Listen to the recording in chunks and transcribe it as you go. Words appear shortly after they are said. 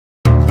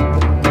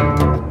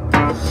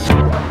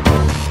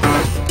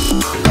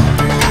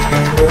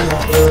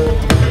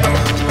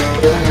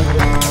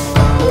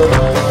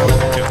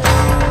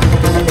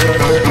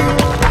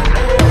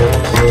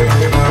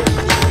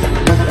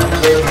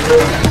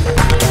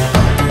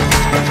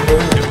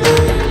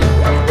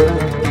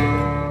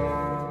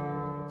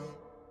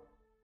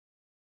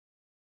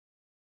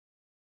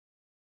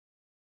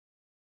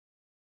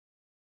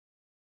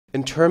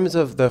In terms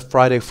of the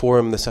Friday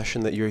Forum, the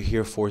session that you're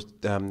here for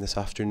this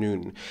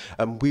afternoon,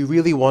 we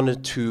really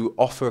wanted to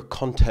offer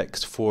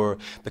context for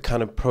the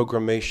kind of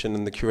programmation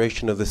and the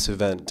curation of this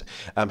event,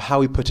 how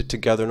we put it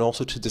together, and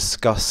also to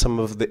discuss some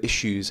of the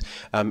issues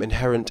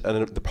inherent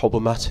and the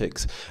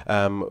problematics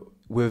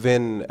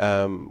within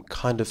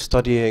kind of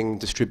studying,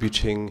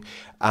 distributing,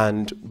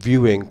 and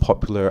viewing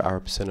popular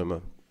Arab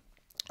cinema.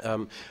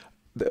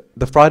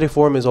 The Friday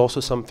Forum is also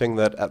something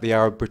that at the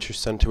Arab British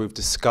Centre we've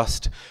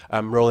discussed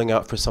rolling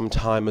out for some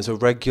time as a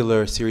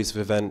regular series of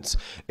events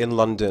in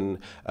London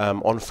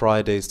on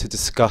Fridays to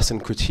discuss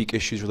and critique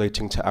issues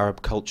relating to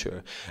Arab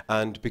culture.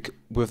 And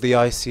with the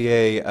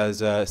ICA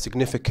as a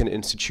significant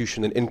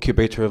institution, an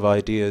incubator of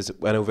ideas,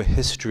 and over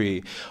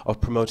history of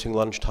promoting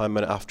lunchtime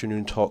and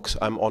afternoon talks,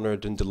 I'm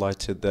honoured and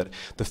delighted that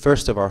the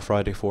first of our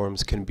Friday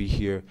Forums can be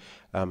here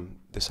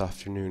this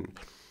afternoon.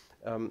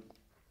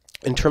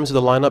 In terms of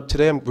the lineup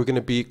today, we're going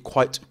to be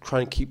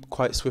trying to keep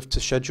quite swift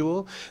to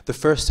schedule. The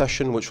first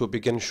session, which will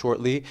begin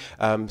shortly,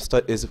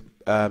 studies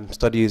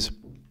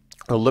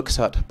or looks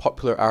at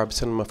popular Arab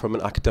cinema from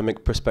an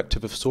academic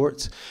perspective of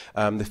sorts,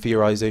 the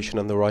theorization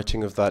and the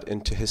writing of that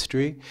into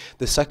history.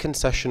 The second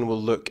session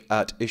will look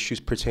at issues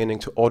pertaining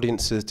to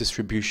audiences,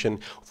 distribution,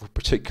 with a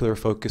particular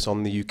focus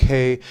on the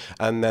UK,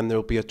 and then there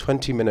will be a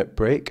 20-minute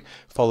break,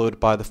 followed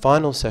by the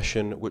final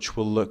session, which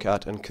will look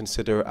at and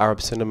consider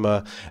Arab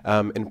cinema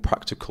in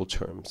practical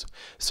terms.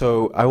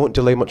 So I won't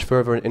delay much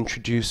further and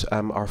introduce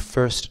our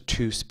first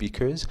two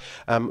speakers.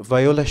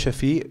 Viola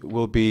Shafik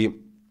will be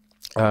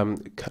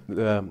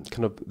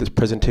this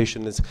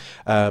presentation is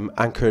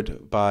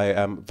anchored by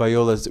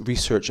Viola's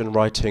research and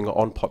writing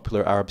on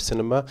popular Arab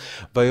cinema.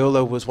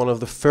 Viola was one of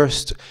the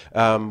first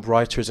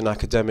writers and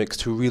academics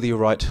to really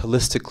write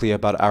holistically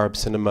about Arab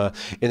cinema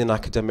in an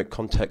academic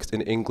context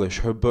in English.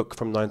 Her book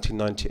from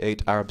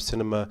 1998, Arab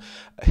Cinema,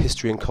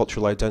 History and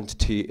Cultural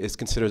Identity, is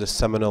considered a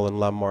seminal and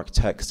landmark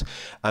text.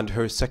 And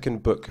her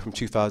second book from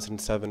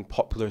 2007,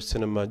 Popular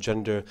Cinema,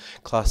 Gender,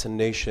 Class and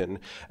Nation,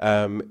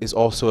 was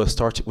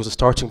a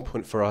starting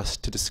point for us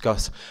to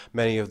discuss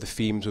many of the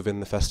themes within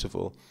the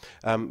festival.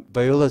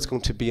 Viola is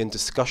going to be in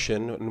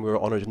discussion, and we're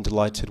honored and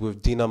delighted,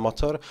 with Dina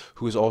Matar,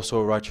 who is also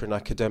a writer and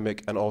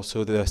academic, and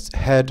also the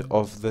head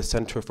of the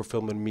Center for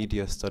Film and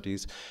Media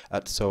Studies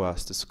at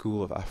SOAS, the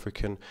School of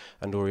African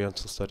and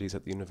Oriental Studies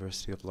at the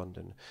University of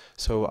London.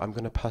 So I'm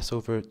going to pass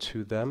over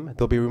to them.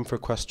 There'll be room for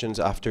questions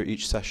after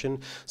each session,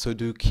 so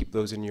do keep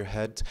those in your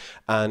head.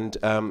 And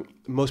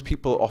most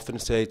people often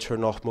say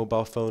turn off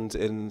mobile phones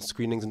in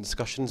screenings and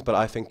discussions, but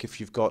I think if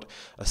you've got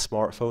a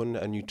smartphone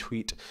and you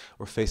tweet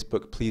or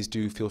Facebook, please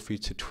do feel free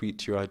to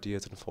tweet your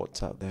ideas and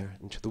thoughts out there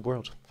into the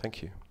world.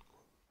 Thank you.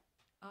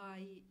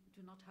 I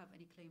do not have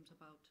any claims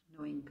about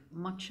knowing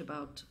much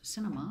about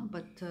cinema,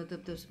 but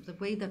the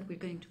way that we're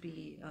going to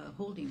be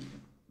holding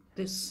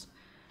this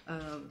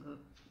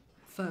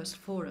first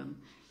forum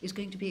is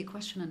going to be a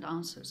question and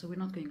answer. So we're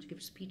not going to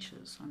give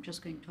speeches. I'm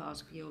just going to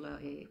ask Viola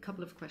a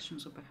couple of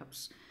questions, or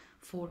perhaps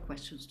 4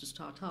 questions to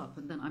start up,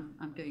 and then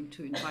I'm going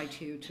to invite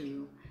you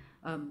to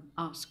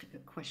ask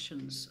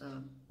questions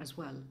as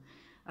well.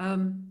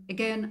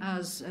 Again,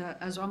 as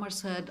Omar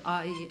said,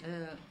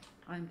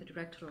 I'm the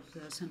director of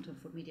the Center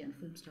for Media and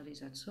Film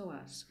Studies at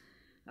SOAS,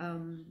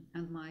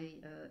 and my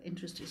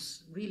interest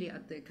is really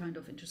at the kind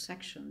of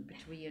intersection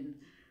between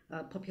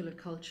popular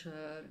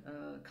culture,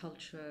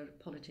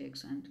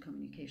 politics, and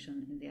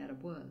communication in the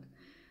Arab world.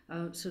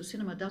 So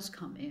cinema does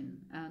come in,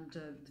 and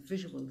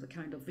the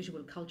kind of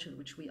visual culture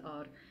which we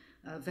are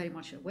very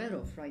much aware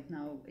of right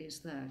now is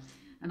there.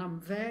 And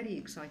I'm very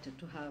excited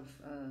to have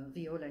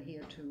Viola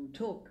here to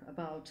talk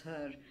about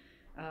her,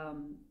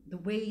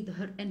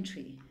 her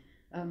entry.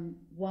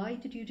 Why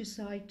did you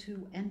decide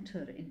to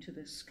enter into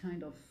this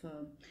kind of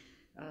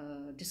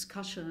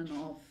discussion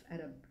of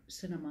Arab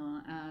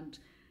cinema, and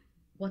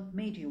what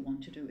made you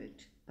want to do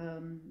it?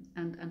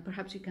 And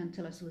perhaps you can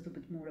tell us a little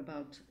bit more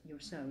about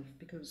yourself,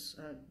 because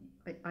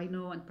I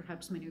know, and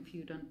perhaps many of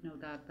you don't know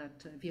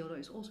that Viola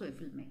is also a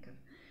filmmaker.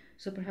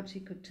 So perhaps you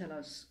could tell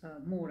us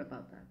more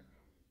about that.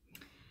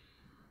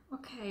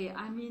 Okay,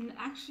 I mean,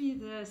 actually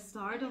the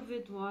start of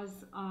it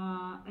was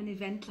an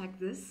event like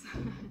this.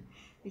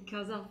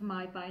 Because of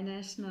my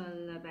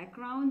binational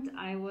background,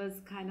 I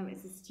was kind of,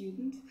 as a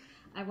student,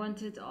 I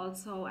wanted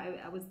also,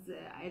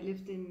 I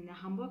lived in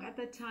Hamburg at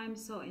that time,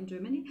 so in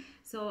Germany,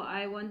 so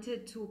I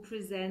wanted to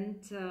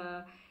present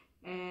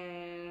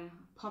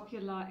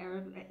popular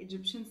Arab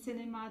Egyptian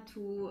cinema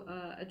to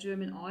a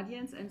German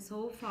audience, and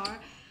so far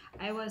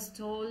I was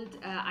told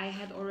I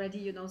had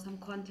already, some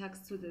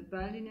contacts to the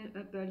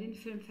Berlin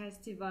Film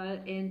Festival,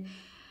 and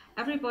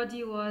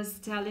everybody was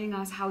telling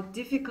us how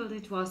difficult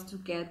it was to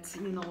get,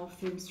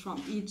 films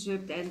from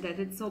Egypt, and that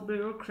it's so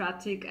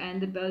bureaucratic,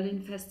 and the Berlin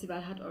Festival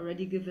had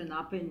already given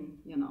up in,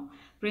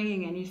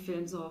 bringing any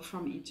films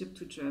from Egypt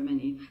to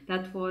Germany.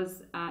 That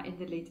was in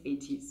the late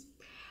 80s.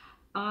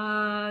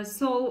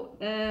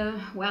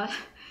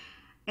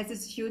 as a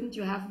student,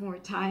 you have more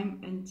time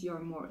and you're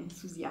more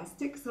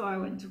enthusiastic. So I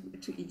went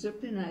to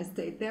Egypt and I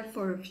stayed there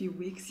for a few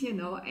weeks, you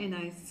know, and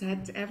I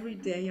sat every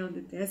day on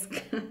the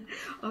desk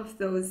of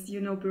those,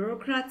 you know,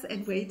 bureaucrats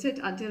and waited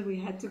until we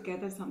had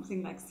together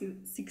something like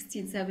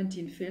 16,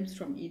 17 films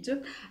from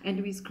Egypt,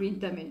 and we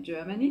screened them in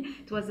Germany.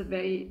 It was a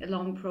very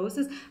long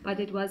process, but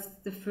it was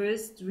the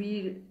first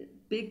real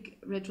big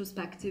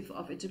retrospective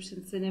of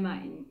Egyptian cinema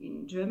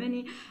in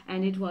Germany,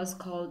 and it was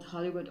called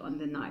Hollywood on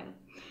the Nile.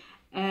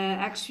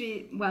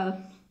 Actually, well,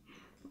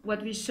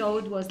 what we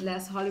showed was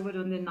less Hollywood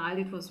on the Nile.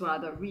 It was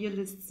rather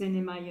realist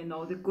cinema, you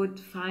know, the good,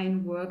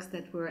 fine works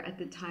that were at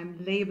the time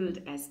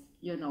labeled as,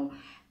 you know,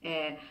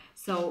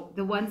 so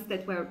the ones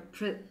that were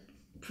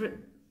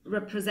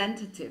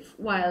representative,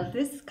 while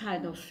this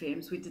kind of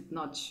films we did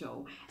not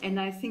show. And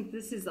I think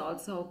this is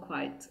also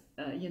quite,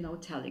 you know,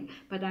 telling.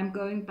 But I'm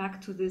going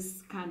back to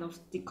this kind of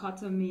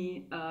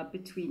dichotomy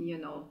between, you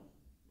know,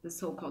 the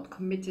so-called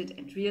committed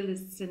and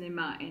realist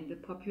cinema and the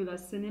popular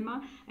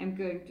cinema.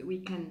 We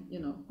can, you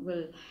know,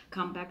 we'll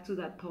come back to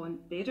that point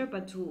later,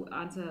 but to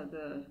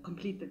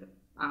complete the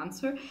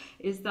answer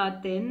is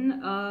that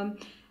then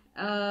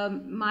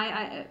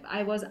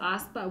I was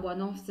asked by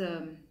one of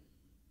the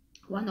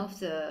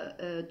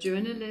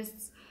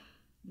journalists,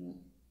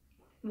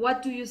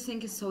 what do you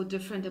think is so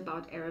different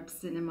about Arab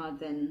cinema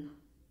than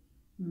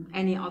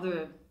any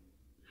other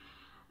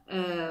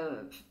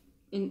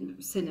in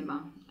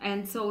cinema?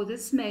 And so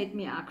this made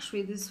me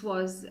actually, this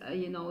was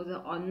you know,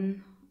 the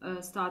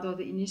start or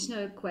the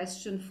initial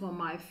question for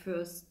my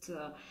first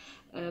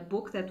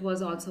book that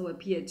was also a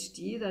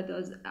PhD, that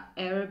was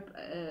Arab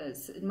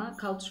cinema,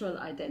 cultural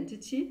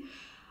identity.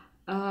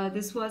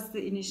 This was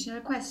the initial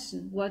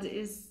question. What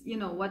is, you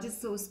know, what is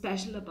so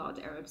special about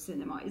Arab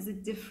cinema? Is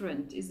it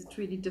different? Is it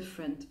really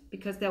different?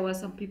 Because there were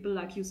some people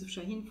like Yusuf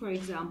Shaheen, for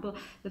example,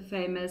 the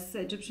famous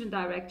Egyptian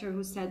director,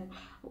 who said,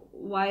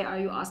 why are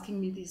you asking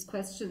me these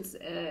questions?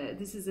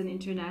 This is an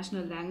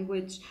international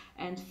language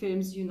and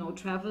films, you know,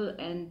 travel,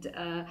 and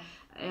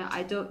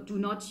I do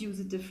not use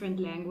a different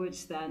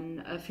language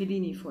than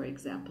Fellini, for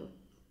example.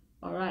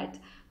 All right.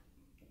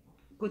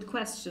 Good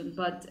question,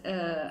 but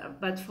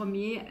for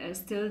me,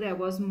 still there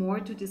was more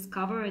to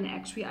discover, and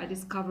actually I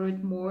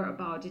discovered more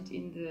about it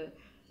in the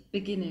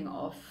beginning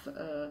of,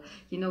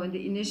 you know, in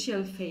the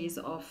initial phase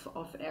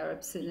of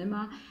Arab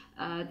cinema.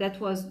 That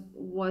was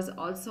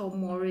also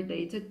more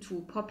related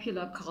to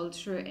popular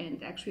culture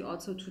and actually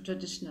also to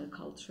traditional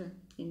culture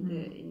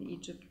in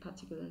Egypt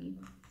particularly.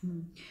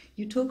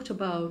 You talked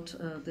about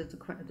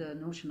the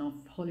notion of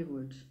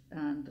Hollywood,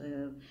 and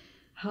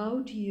how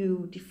do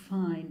you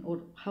define,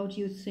 or how do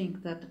you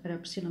think that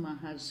Arab cinema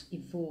has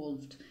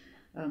evolved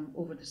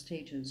over the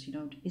stages? You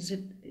know,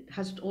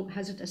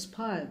 has it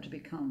aspired to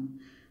become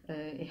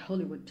a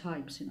Hollywood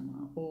type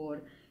cinema,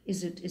 or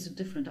is it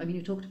different? I mean,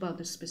 you talked about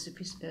the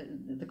specific,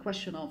 the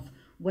question of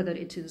whether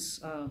it is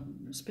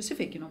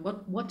specific. You know,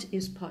 what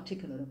is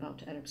particular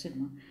about Arab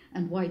cinema,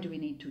 and why do we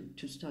need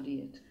to study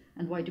it,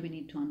 and why do we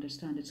need to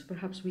understand it? So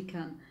perhaps we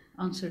can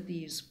answer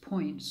these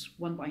points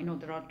one by. I know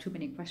there are too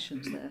many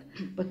questions there,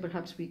 but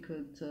perhaps you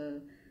could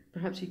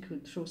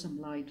throw some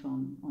light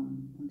on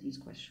these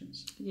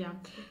questions. Yeah,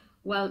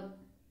 well,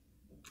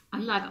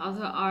 unlike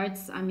other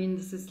arts, I mean,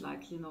 this is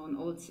like, you know,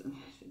 it's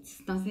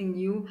nothing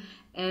new.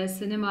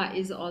 Cinema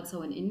is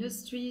also an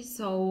industry,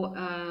 so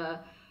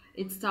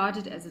it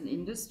started as an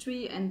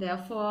industry, and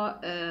therefore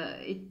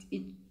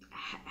it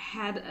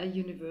had a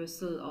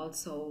universal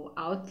also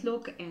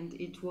outlook, and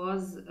it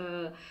was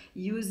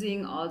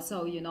using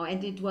also, you know,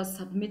 and it was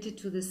submitted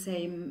to the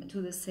same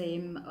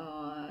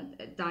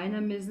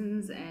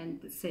dynamisms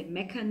and the same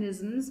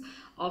mechanisms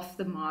of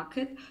the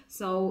market.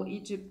 So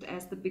Egypt,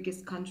 as the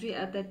biggest country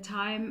at that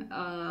time,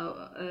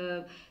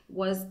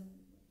 was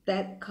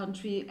that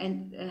country,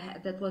 and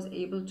that was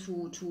able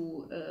to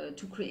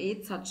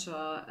create such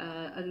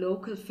a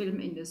local film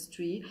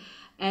industry,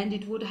 and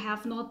it would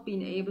have not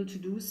been able to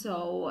do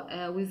so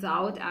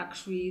without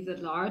actually the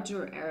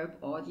larger Arab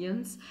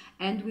audience,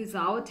 and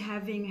without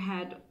having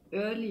had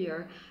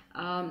earlier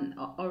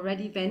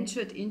already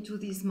ventured into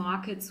these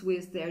markets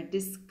with their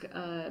disc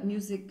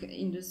music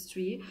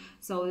industry.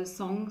 So the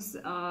songs,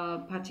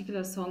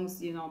 particular songs,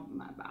 you know,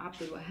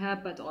 Abdul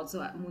Wahab, but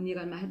also Munir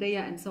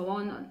al-Mahdiya and so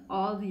on,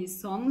 all these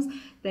songs,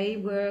 they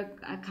were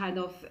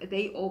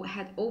they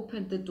had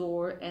opened the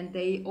door, and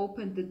they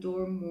opened the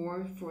door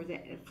more for the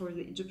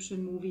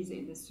Egyptian movies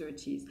in the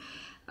 30s.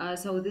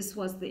 So this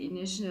was the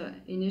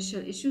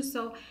initial issue.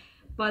 So,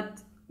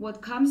 but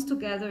what comes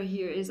together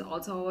here is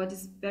also what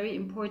is very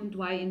important,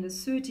 why in the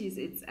 30s,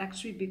 it's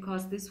actually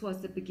because this was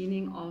the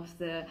beginning of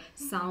the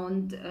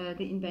sound,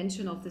 the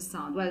invention of the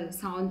sound. Well, the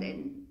sound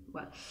and,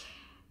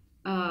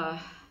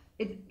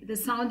 the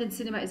sound in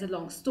cinema is a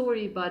long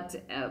story, but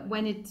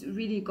when it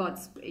really got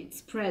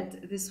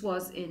spread, this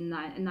was in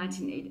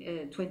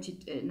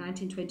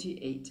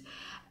 1928.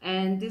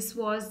 And this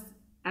was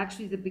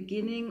actually the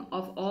beginning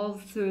of all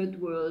third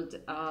world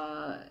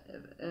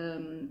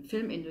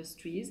film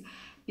industries,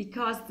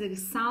 because the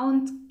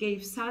sound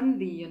gave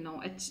suddenly, you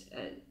know,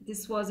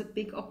 this was a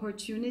big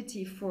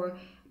opportunity for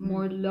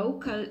more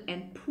local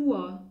and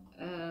poor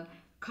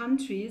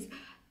countries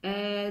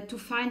to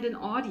find an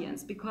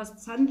audience, because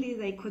suddenly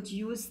they could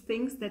use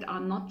things that are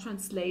not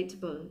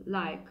translatable,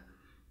 like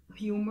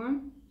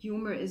humor.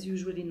 Humor is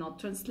usually not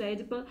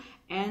translatable,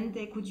 and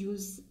they could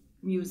use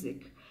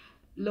music,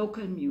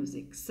 local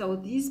music. So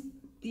these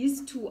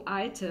two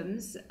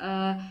items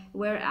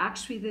were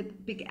actually the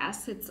big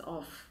assets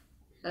of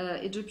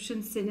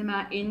Egyptian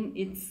cinema in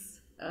its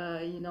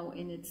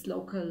in its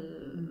local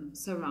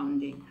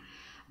surrounding.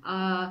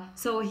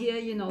 So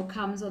here,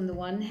 comes on the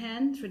one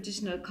hand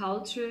traditional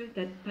culture,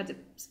 that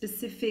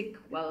specific,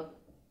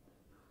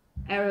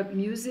 Arab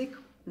music,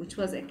 which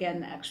was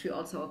again actually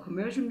also a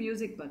commercial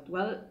music, but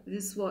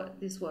this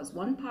was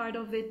one part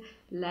of it.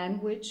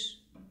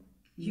 Language,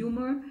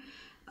 humor,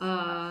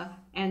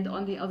 and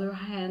on the other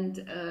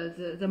hand,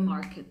 the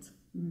market.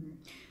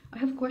 I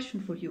have a question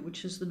for you,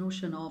 which is the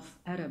notion of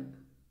Arab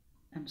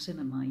and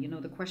cinema.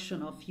 The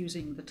question of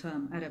using the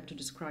term Arab to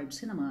describe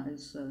cinema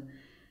is,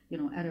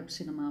 Arab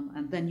cinema,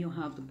 and then you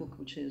have the book,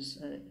 which is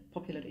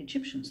popular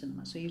Egyptian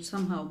cinema. So you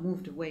somehow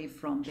moved away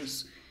from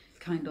this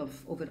kind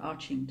of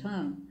overarching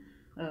term,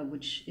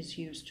 which is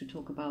used to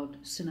talk about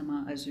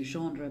cinema as a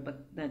genre,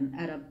 but then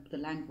Arab, the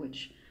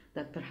language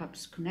that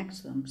perhaps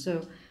connects them.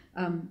 So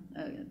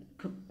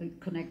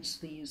connects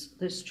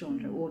this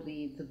genre, or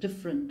the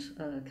different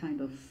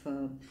kind of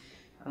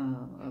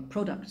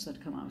products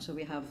that come out. So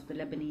we have the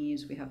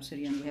Lebanese, we have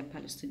Syrian, we have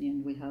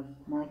Palestinian, we have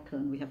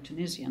Moroccan, we have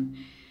Tunisian.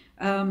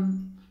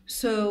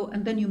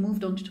 And then you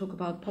moved on to talk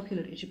about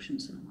popular Egyptian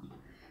cinema,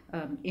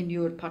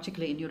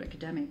 particularly in your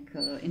academic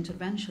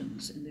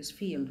interventions in this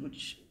field,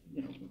 which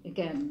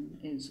again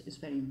is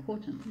very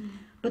important.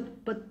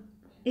 But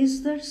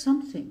is there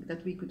something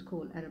that we could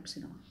call Arab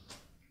cinema?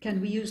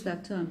 Can we use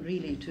that term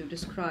really to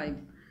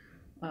describe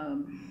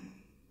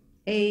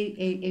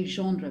a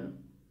genre,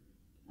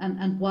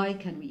 and why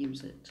can we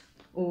use it?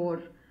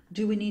 Or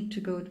do we need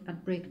to go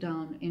and break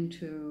down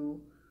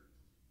into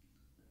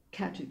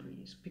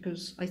categories?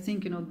 Because I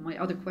think my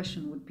other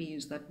question would be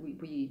is that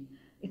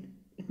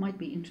it might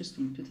be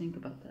interesting to think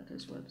about that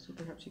as well. So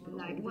perhaps you could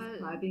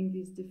describing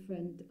these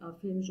different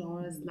film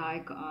genres,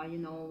 like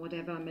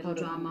whatever,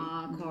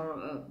 melodrama,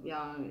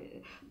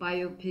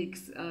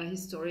 biopics,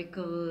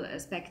 historical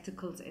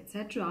spectacles,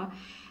 etc.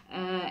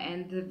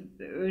 And the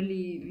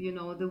early,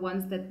 the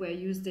ones that were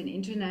used in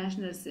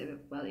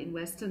in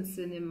Western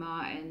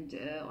cinema and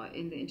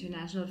in the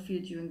international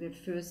field during the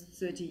first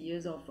 30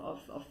 years of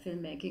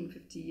filmmaking,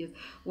 50 years,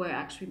 were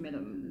actually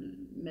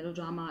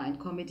melodrama and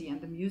comedy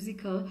and the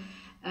musical.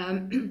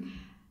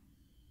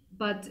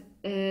 But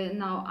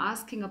now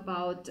asking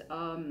about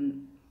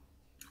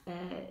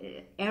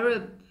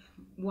Arab,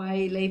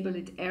 why label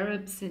it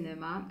Arab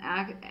cinema?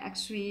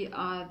 Actually,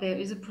 there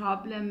is a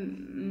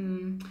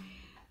problem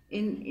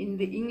in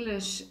the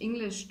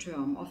English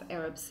term of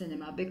Arab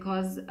cinema,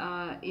 because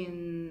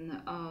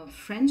in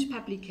French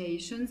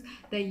publications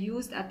they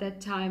used at that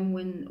time,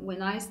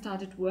 when I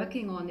started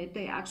working on it,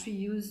 they actually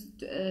used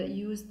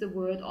the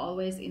word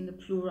always in the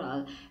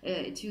plural.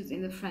 It's used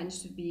in the French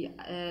to be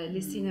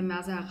les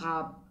cinémas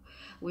arabes,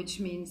 which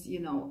means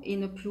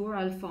in a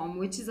plural form,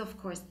 which is of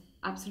course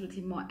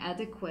absolutely more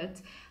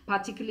adequate.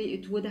 Particularly,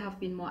 it would have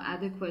been more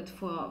adequate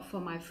for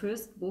my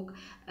first book,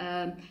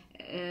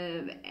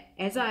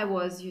 as I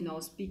was,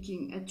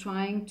 speaking,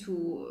 trying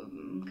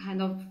to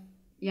kind of,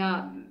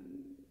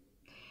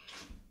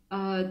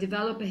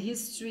 develop a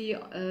history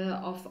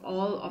of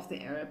all of the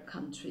Arab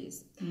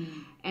countries.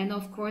 And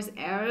of course,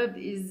 Arab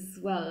is,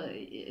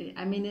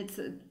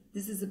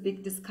 this is a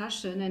big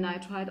discussion, and I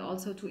tried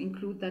also to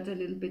include that a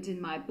little bit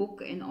in my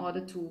book in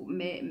order to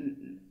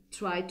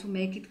try to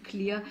make it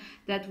clear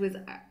that with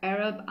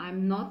Arab,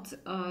 I'm not,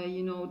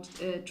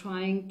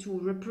 trying to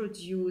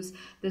reproduce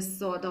this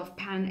sort of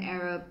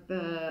pan-Arab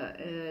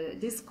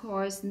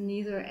discourse.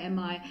 Neither am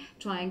I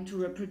trying to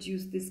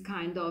reproduce this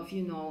kind of,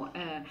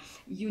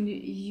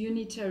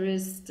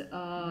 unitarist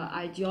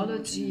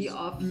ideology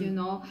of,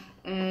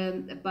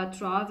 but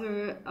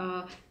rather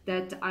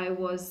that I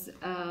was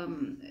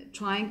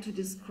trying to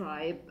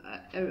describe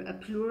a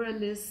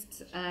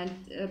pluralist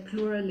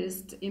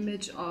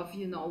image of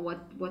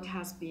what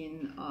has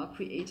been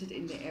created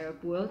in the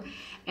Arab world.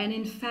 And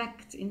in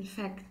fact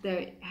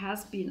there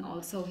has been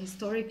also,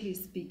 historically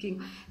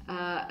speaking,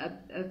 a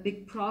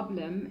big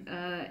problem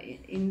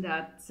in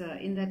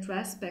that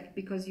respect,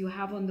 because you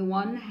have on the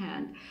one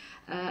hand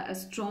a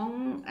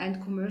strong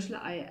and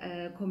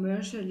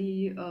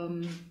commercially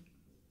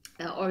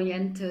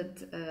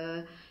oriented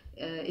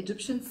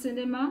Egyptian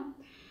cinema,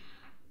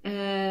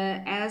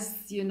 as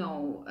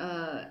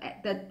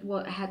that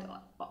had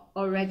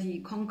already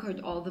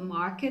conquered all the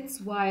markets,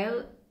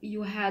 while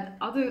you had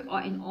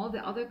in all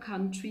the other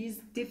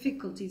countries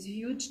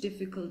huge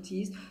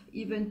difficulties,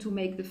 even to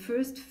make the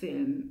first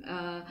film.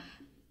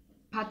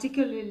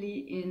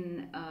 particularly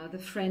in the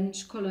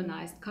French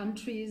colonized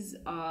countries,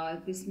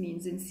 this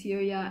means in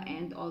Syria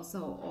and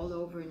also all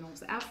over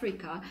North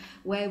Africa,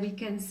 where we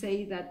can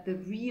say that the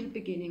real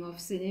beginning of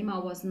cinema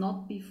was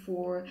not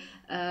before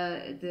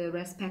the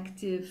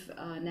respective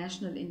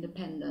national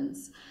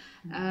independence.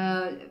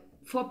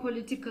 For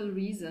political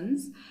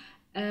reasons,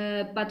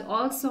 but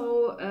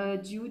also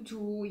due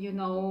to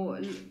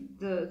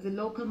the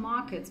local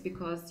markets,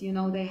 because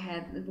they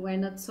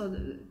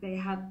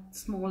had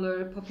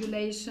smaller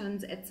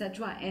populations,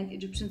 etc., and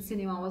Egyptian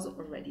cinema was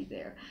already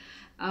there.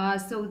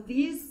 So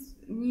these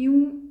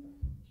new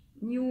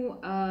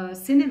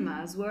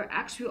cinemas were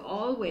actually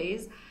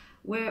always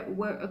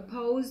were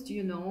opposed,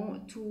 to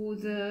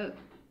the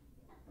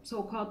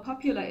so-called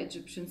popular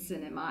Egyptian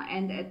cinema,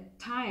 and at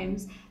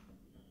times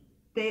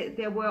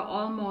they were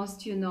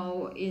almost, they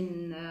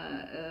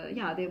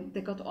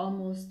got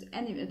almost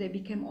they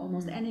became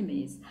almost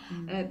enemies,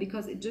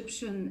 because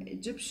Egyptian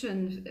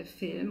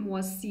film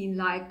was seen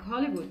like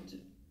Hollywood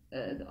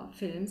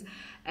films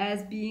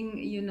as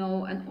being,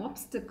 an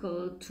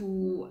obstacle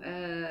to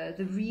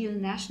the real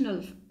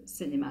national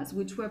cinemas,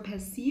 which were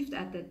perceived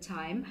at that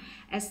time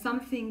as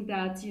something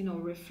that,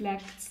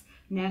 reflects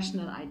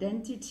national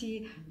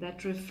identity,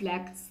 that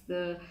reflects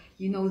the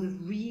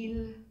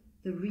real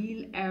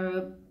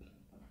Arab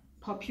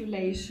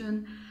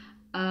population,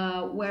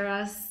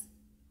 whereas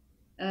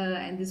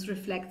and this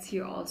reflects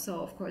here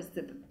also, of course,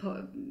 the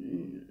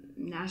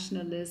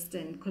nationalist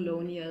and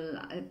colonial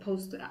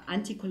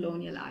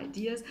anti-colonial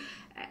ideas,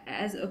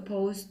 as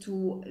opposed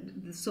to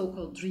the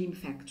so-called dream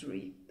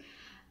factory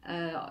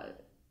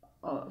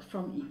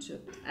from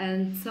Egypt.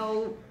 And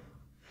so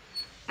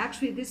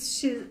actually this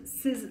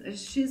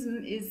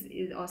schism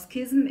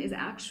is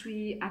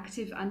actually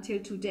active until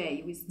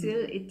today. We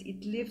still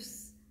it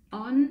lives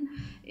on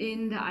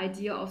in the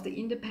idea of the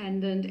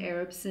independent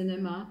Arab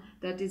cinema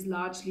that is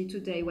largely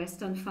today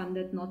Western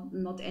funded,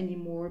 not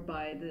anymore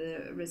by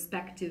the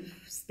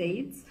respective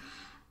states,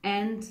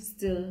 and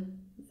still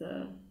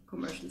the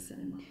commercial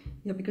cinema.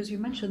 Yeah, because you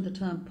mentioned the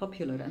term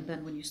popular, and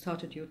then when you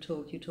started your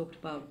talk, you talked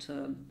about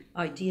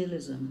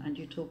idealism, and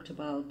you talked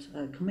about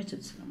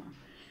committed cinema.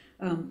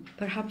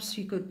 Perhaps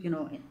you could,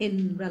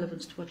 in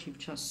relevance to what you've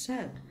just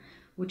said,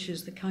 which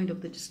is the kind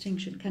of the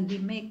distinction, can we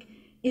make?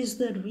 Is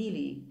there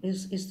really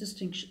is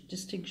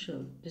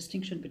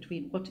distinction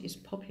between what is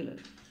popular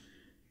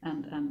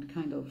and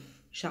kind of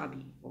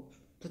shabi? Or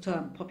the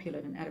term popular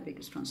in Arabic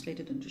is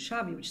translated into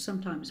shabi, which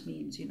sometimes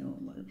means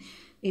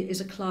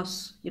is a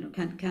class,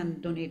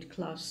 can donate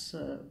class,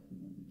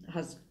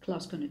 has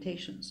class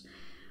connotations.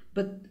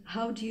 But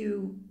how do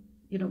you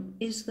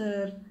is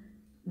there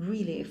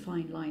really a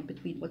fine line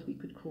between what we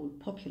could call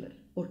popular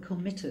or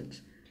committed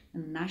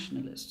and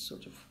nationalist,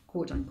 sort of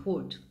quote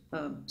unquote,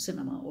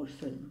 cinema or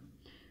film?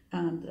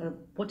 And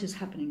what is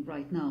happening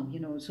right now,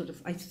 sort of,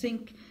 I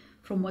think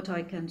from what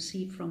I can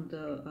see from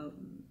the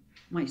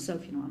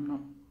myself, I'm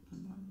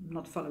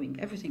not following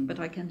everything,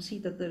 but I can see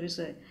that there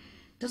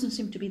doesn't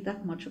seem to be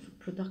that much of a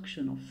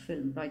production of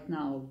film right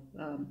now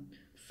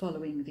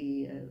following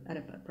the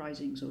Arab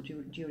uprisings or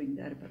during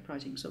the Arab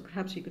uprisings. So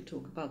perhaps you could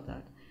talk about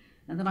that.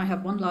 And then I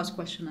have one last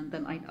question, and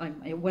then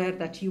I'm aware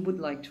that you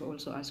would like to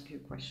also ask your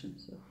question.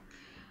 So.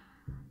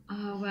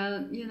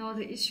 Well,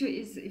 the issue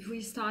is, if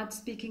we start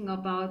speaking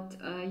about,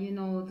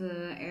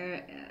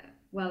 the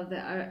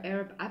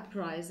Arab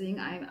uprising,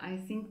 I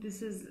think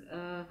this is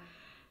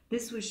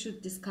this we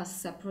should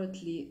discuss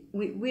separately. I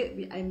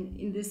mean,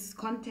 in this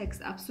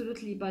context,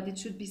 absolutely, but it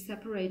should be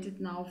separated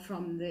now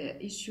from the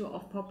issue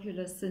of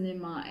popular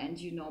cinema and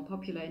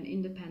popular and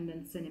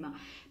independent cinema,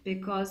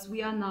 because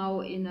we are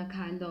now in a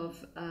kind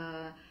of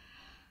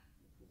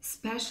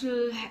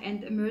special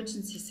and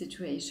emergency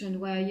situation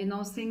where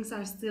things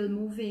are still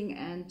moving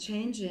and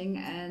changing,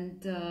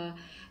 and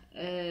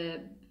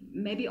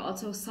maybe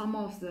also some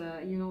of the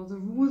the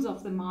rules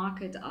of the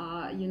market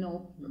are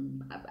not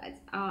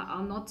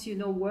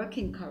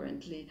working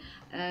currently,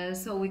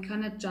 so we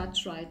cannot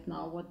judge right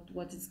now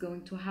what is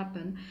going to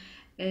happen,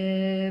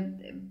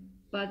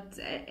 but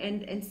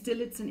and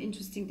still it's an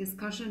interesting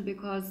discussion,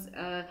 because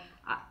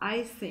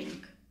I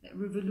think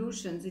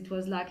revolutions, it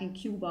was like in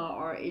Cuba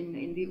or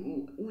in the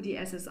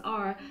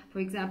UdSSR, for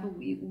example,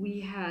 we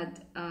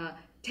had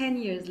 10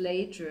 years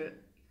later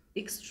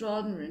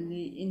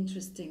extraordinarily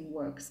interesting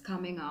works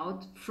coming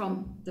out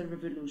from the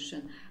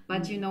revolution,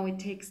 but it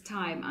takes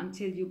time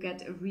until you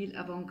get a real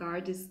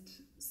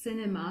avant-gardist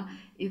cinema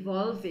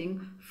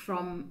evolving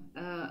from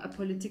a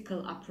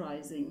political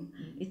uprising.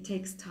 It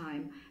takes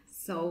time.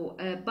 So,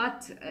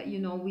 but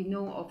we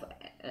know of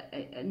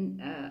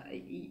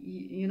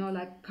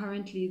like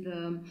currently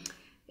the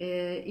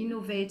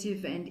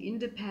innovative and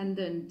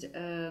independent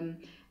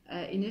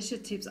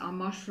initiatives are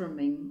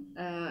mushrooming,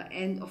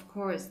 and of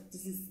course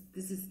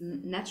this is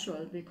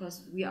natural,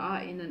 because we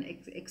are in an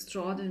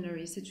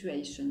extraordinary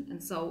situation,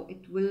 and so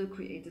it will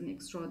create an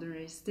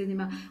extraordinary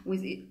cinema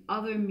with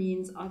other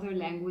means, other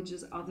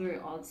languages, other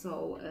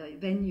also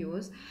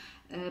venues,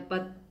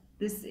 but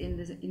this in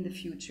the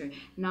future.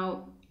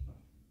 Now,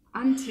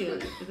 until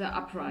the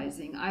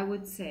uprising, I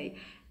would say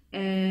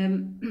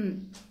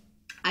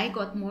I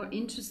got more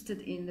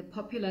interested in the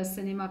popular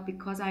cinema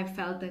because I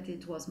felt that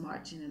it was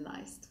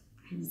marginalized.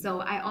 So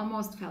I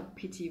almost felt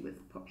pity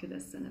with popular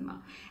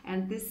cinema.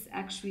 And this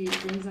actually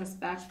brings us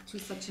back to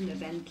such an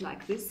event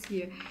like this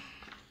here,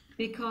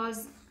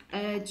 because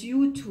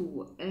due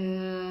to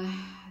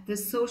the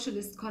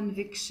socialist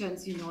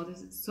convictions, you know, the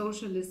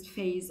socialist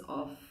phase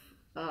of,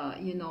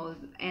 you know,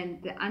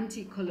 and the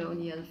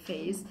anti-colonial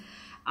phase,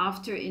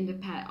 after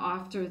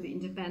the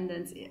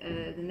independence,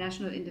 the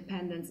national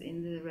independence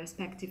in the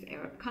respective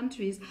Arab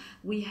countries,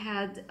 we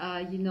had,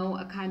 you know,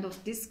 a kind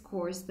of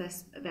discourse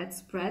that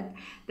spread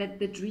that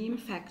the dream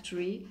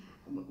factory,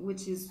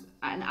 which is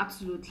an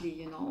absolutely,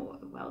 you know,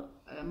 well,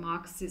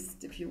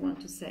 Marxist, if you want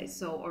to say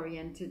so,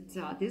 oriented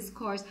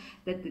discourse,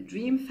 that the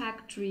dream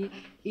factory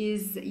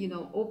is, you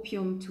know,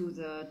 opium to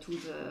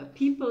the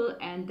people,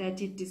 and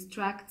that it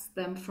distracts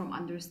them from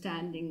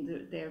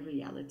understanding their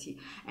reality.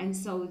 And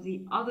so the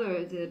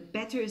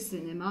better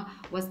cinema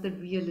was the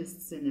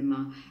realist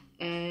cinema.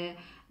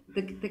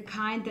 The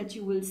kind that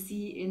you will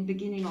see in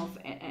beginning of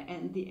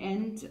and the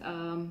end.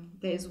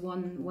 There's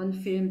one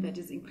film that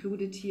is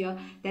included here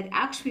that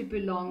actually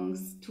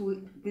belongs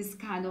to this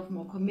kind of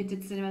more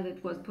committed cinema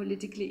that was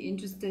politically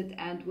interested,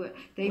 and What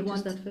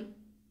is that film?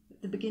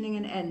 The Beginning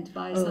and End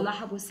by Salah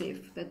Abu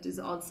Saif. That is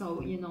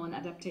also, you know, an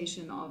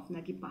adaptation of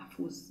Naguib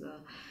Mahfouz's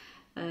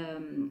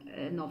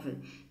novel.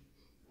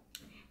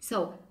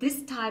 So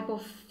this type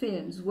of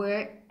films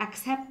were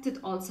accepted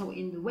also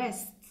in the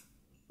West,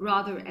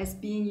 rather as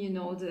being, you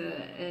know,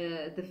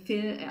 the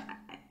film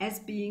as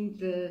being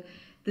the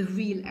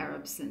real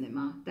Arab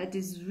cinema that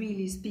is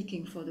really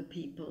speaking for the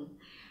people,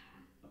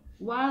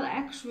 while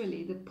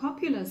actually the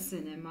popular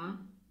cinema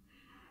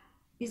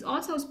is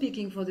also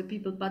speaking for the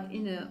people, but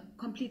in a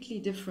completely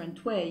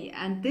different way.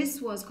 And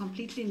this was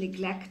completely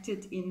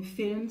neglected in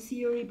film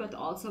theory, but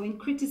also in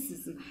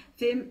criticism.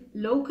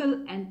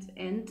 Local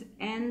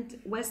and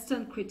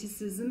Western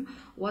criticism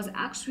was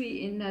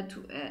actually in that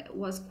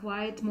was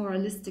quite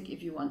moralistic,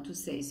 if you want to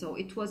say so.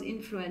 It was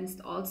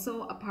influenced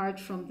also, apart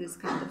from this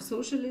kind of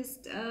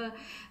socialist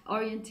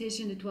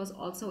orientation, it was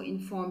also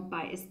informed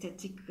by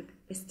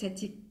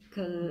aesthetic.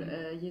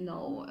 You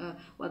know,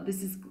 well,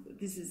 this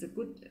is a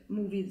good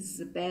movie, this is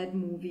a bad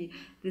movie,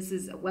 this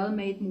is a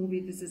well-made movie,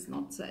 this is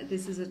not,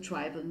 this is a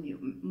tribal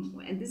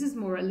and this is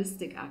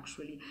moralistic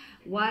actually,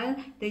 while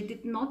they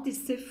did not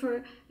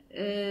decipher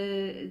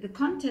the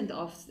content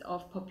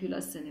of popular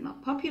cinema.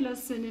 Popular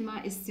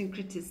cinema is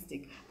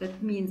syncretistic.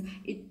 That means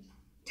it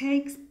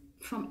takes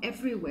from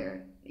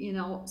everywhere, you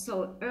know.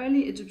 So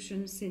early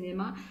Egyptian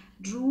cinema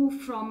drew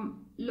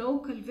from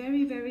local,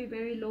 very, very,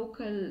 very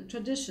local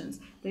traditions.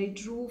 They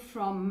drew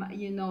from,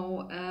 you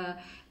know,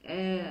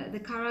 the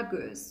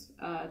Karagöz,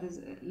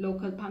 the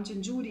local Punch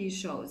and Judy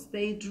shows.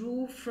 They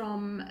drew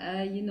from,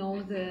 you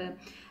know, the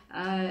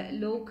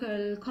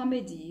local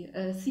comedy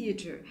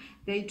theater.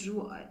 They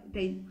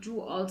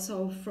drew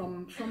also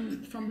from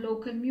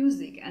local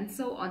music and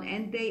so on.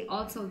 And they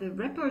also, the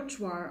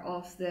repertoire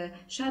of the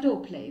shadow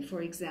play,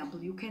 for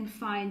example, you can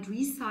find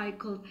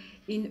recycled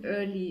in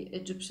early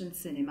Egyptian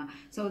cinema.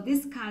 So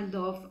this kind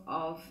of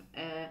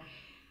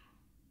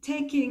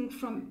taking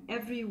from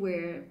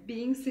everywhere,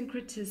 being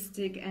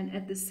syncretistic, and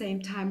at the same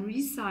time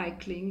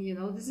recycling, you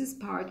know, this is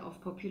part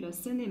of popular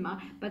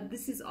cinema, but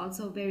this is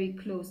also very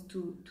close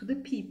to the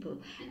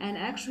people. And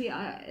actually,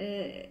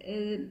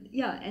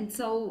 yeah, and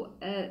so,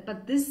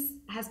 but this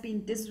has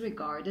been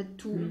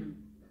disregarded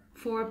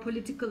for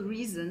political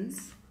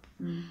reasons,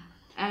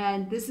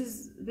 and this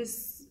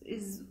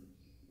is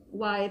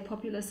why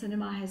popular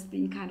cinema has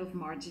been kind of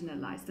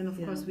marginalized. And of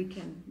course we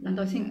can... And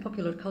I think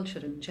popular culture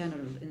in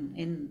general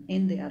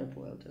in the Arab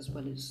world, as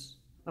well as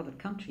other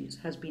countries,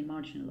 has been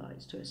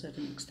marginalized to a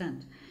certain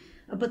extent.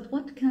 But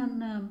what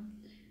can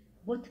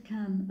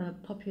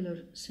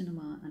popular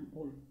cinema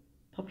or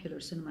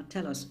popular cinema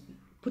tell us,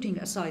 putting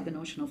aside the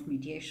notion of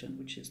mediation,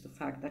 which is the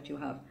fact that you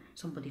have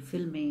somebody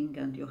filming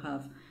and you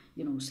have,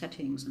 you know,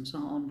 settings and so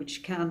on,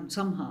 which can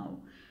somehow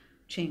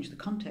change the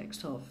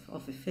context of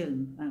a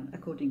film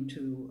according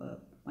to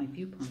my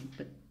viewpoint,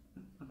 but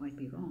I might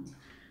be wrong,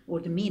 or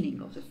the meaning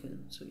of the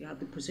film. So you have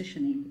the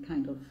positioning, the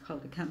kind of how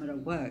the camera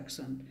works,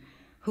 and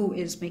who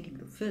is making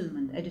the film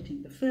and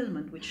editing the film,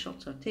 and which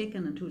shots are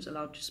taken, and who's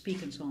allowed to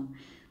speak, and so on.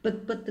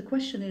 But the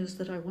question is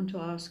that I want to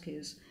ask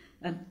is,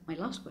 and my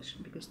last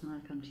question, because then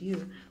I'll come to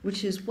you,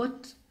 which is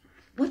what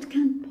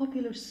can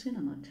popular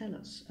cinema tell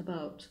us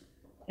about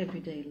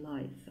everyday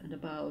life and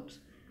about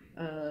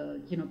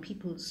you know,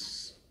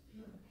 people's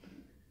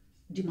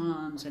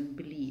demands and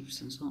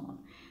beliefs and so on.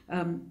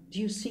 Do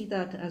you see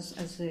that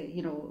as a,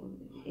 you know,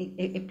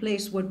 a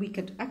place where we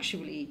could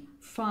actually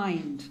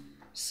find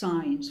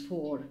signs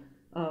for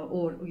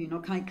or, you know,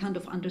 kind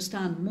of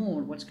understand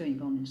more what's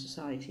going on in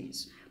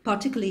societies,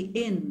 particularly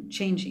in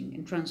changing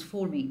and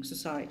transforming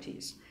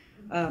societies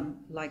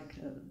like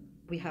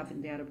we have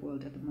in the Arab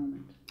world at the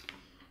moment?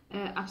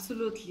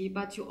 Absolutely,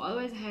 but you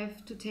always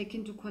have to take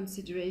into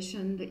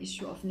consideration the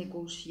issue of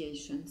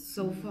negotiations.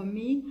 So for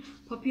me,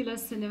 popular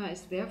cinema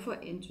is therefore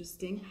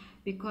interesting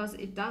because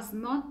it does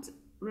not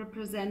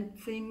represent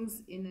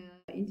things in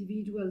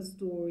individual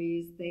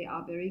stories. They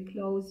are very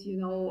close, you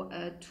know,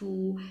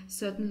 to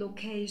certain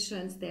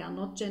locations. They are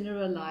not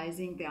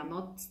generalizing, they are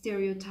not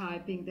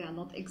stereotyping, they are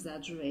not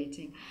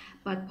exaggerating.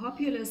 But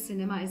popular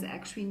cinema is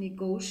actually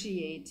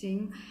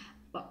negotiating,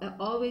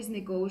 always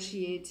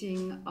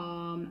negotiating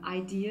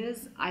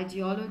ideas,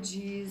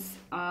 ideologies,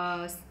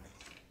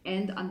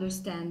 and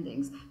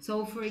understandings.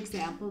 So, for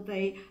example,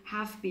 they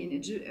have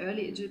been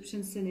early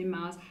Egyptian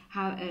cinemas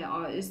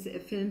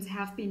films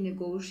have been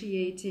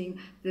negotiating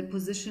the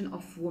position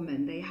of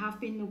women. They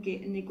have been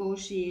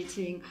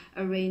negotiating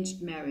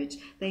arranged marriage.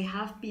 They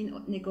have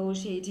been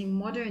negotiating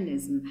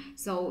modernism.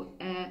 So.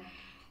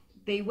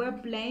 They were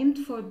blamed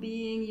for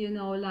being, you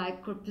know,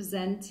 like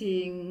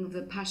representing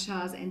the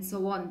pashas and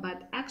so on.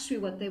 But actually,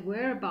 what they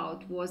were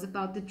about was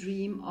about the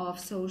dream of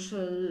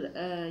social,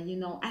 you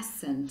know,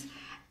 ascent.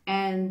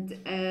 And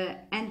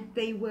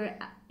they were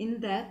in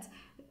that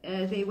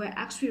they were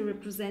actually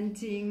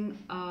representing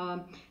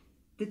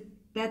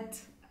that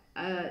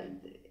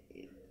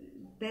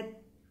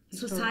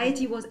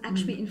society was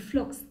actually in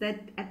flux.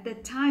 That at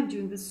that time,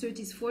 during the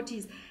 30s,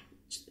 40s,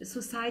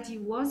 society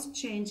was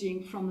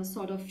changing from a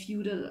sort of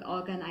feudal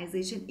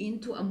organization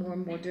into a more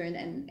modern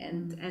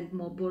and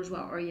more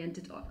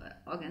bourgeois-oriented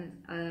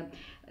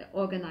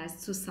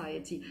organized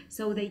society.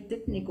 So they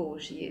did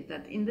negotiate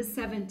that. In the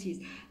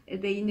 70s,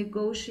 they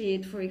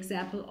negotiate, for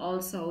example,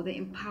 also the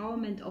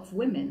empowerment of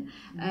women.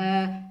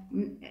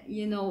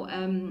 You know,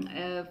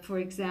 for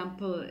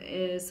example,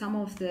 some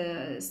of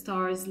the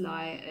stars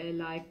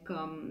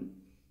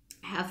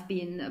have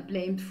been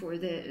blamed for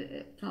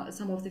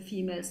some of the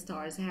female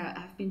stars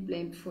have been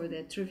blamed for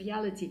their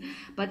triviality,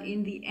 but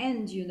in the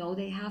end, you know,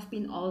 they have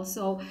been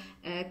also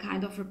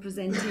kind of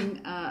representing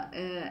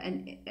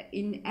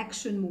in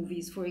action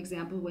movies, for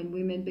example, when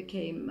women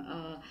became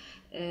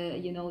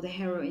you know, the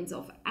heroines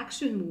of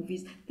action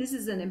movies. This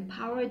is an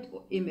empowered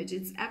image.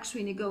 It's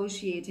actually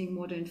negotiating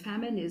modern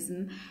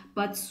feminism,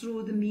 but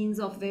through the means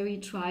of very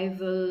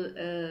trivial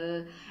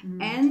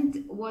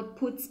and what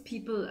puts,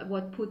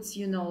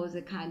 you know,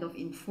 the kind of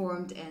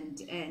informed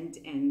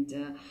and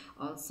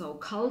also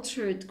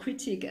cultured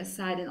critic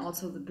aside, and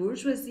also the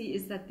bourgeoisie,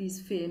 is that these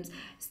films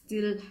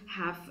still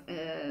have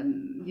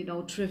you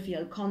know,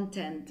 trivial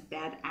content,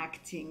 bad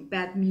acting,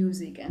 bad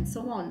music, and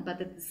so on.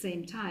 But at the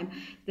same time,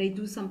 they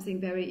do something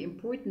very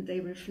important. They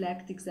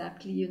reflect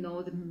exactly, you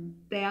know,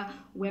 there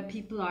where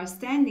people are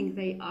standing.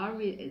 They are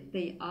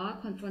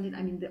confronted.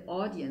 I mean, the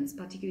audience,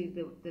 particularly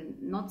the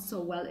not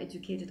so well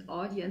educated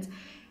audience,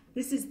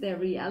 this is their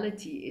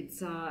reality.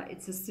 It's a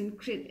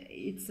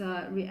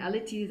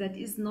reality that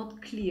is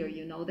not clear,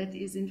 you know, that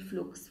is in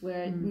flux,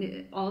 where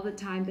all the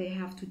time they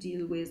have to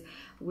deal with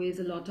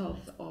a lot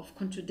of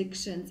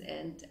contradictions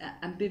and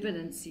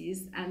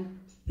ambivalencies, and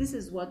this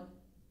is what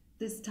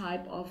this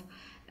type of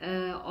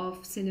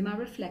cinema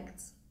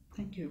reflects.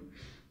 Thank you.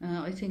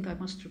 I think I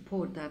must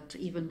report that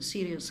even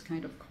serious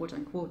kind of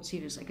quote-unquote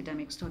serious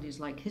academic studies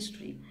like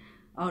history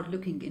are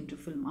looking into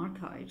film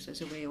archives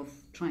as a way of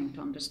trying to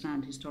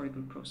understand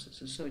historical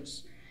processes. So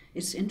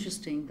it's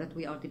interesting that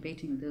we are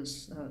debating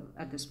this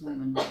at this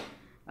moment.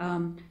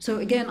 So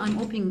again, I'm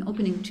opening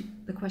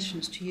the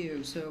questions to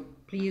you. So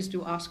please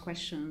do ask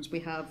questions. We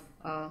have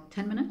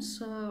 10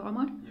 minutes,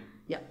 Omar?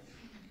 Yeah.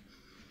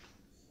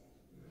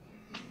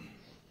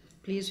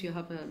 Please, you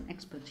have an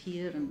expert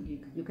here, and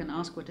you can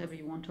ask whatever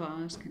you want to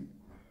ask. And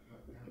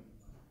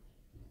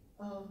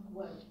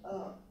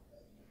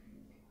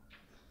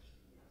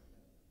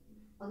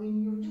I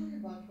mean, you're talking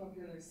about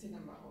popular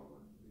cinema or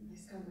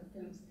these kind of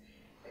films.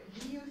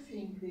 Do you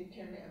think they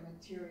carry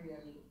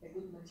a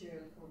good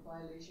material for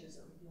violations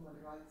of human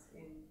rights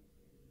in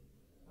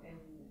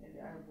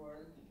the Arab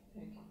world?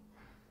 Thank you.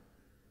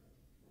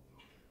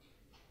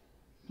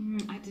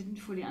 I didn't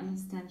fully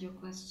understand your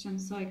question.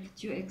 So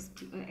could you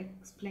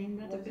explain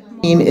that a bit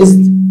more?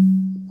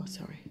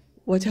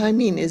 What I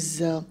mean is,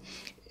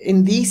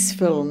 in these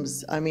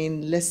films, I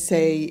mean, let's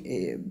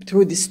say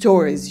through the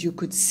stories, you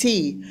could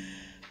see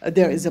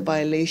there is a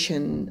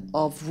violation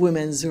of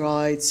women's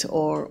rights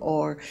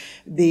or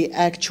the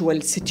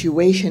actual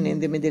situation in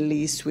the Middle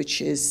East,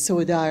 which is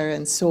so dire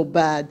and so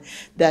bad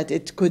that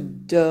it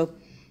could,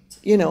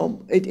 you know,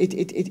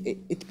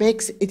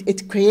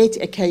 it creates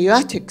a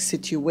chaotic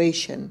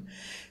situation,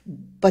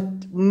 but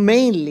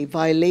mainly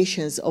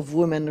violations of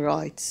women's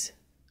rights.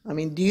 I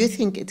mean, do you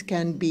think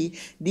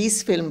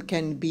these films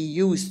can be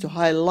used to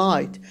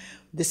highlight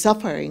the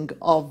suffering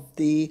of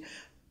the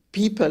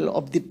people,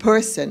 of the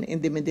person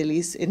in the Middle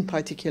East, in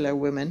particular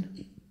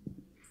women?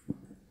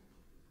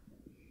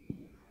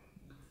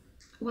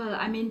 Well,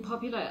 I mean,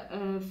 popular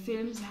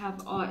films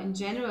have, or in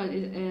general,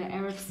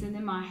 Arab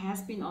cinema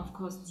has been, of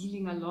course,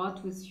 dealing a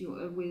lot with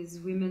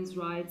women's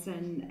rights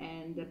and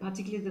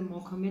particularly the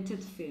more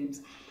committed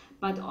films,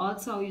 but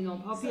also, you know,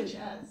 popular. Such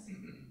as?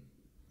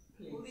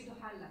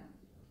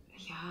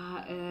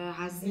 Yeah,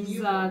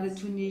 Aziza, the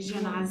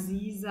Tunisian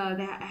Aziza.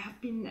 There have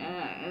been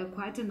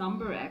quite a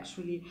number,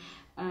 actually.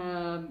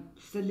 The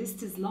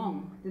list is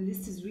long. The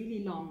list is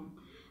really long.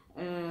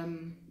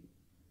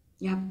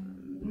 Yeah,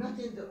 Not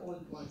in the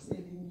old ones,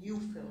 in the new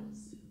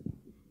films.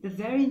 The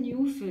very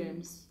new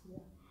films.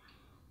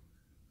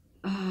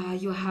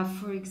 You have,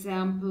 for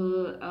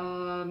example,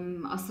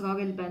 Asrar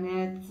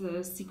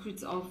el-Banat,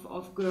 Secrets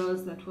of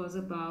Girls, that was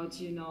about,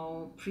 you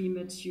know,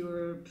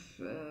 premature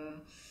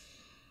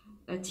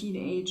a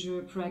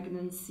teenager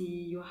pregnancy.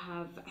 You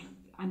have,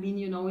 I mean,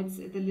 you know, it's,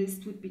 the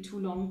list would be too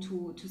long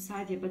to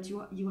cite here, but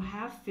you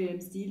have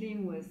films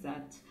dealing with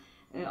that,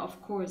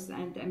 of course.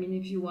 And I mean,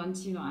 if you want,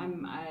 you know,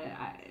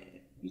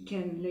 we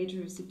can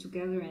later sit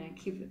together and I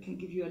can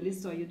give you a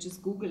list, or you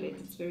just Google it.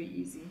 It's very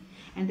easy.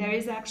 And there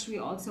is actually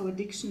also a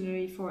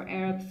dictionary for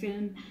Arab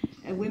film,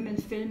 women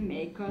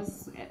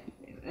filmmakers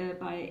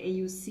by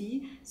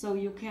AUC. So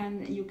you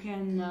can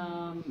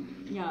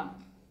yeah,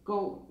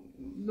 go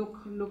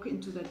look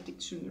into that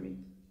dictionary.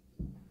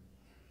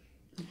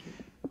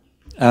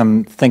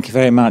 Thank you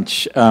very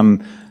much.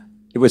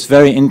 It was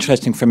very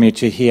interesting for me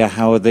to hear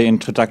how the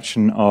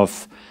introduction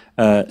of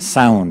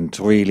sound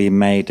really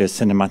made a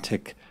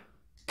cinematic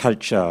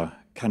culture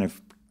kind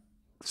of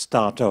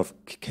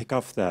kick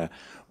off there.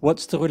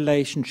 What's the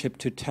relationship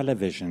to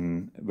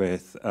television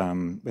with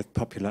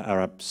popular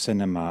Arab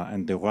cinema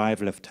and the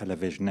arrival of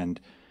television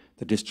and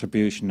the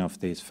distribution of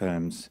these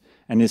films?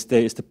 And is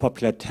the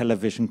popular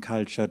television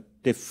culture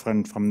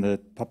different from the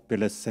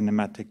popular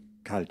cinematic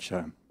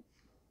culture?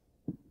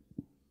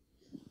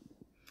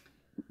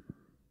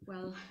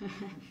 Well,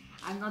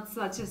 I'm not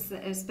such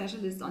a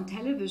specialist on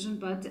television,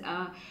 but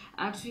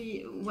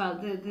actually, well,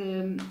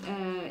 the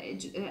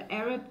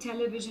Arab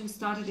television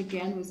started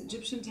again with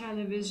Egyptian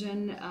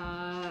television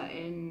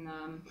in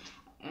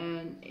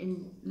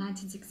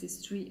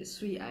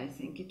 1963, I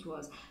think it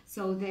was.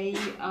 So they,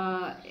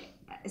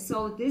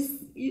 so this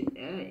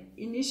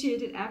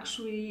initiated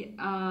actually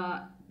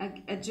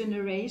a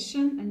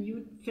generation, a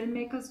new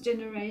filmmakers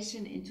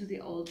generation into the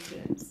old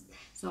films.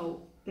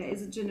 So there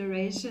is a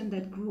generation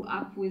that grew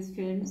up with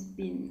films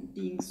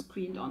being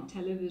screened on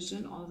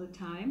television all the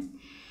time.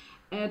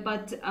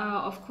 But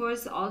of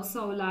course,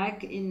 also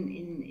like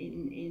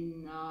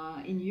in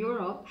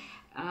Europe,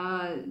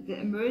 the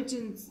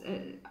emergence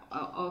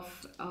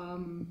of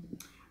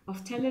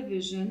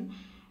television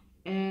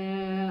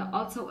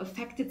also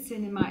affected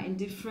cinema at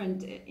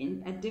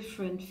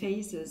different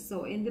phases.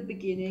 So in the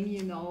beginning,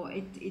 you know,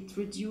 it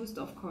reduced,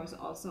 of course,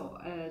 also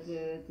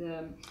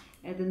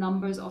the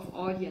numbers of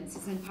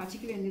audiences, and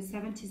particularly in the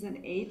 70s and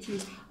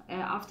 80s,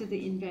 after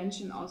the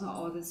invention also,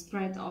 or the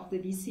spread of the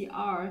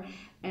VCR,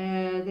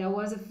 there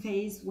was a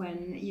phase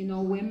when, you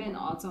know, women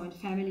also in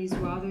families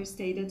rather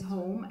stayed at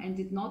home and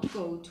did not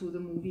go to the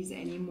movies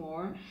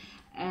anymore.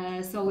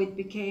 So it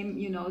became,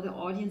 you know, the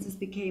audiences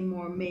became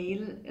more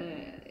male,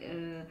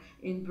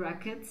 in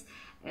brackets,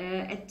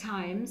 at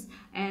times.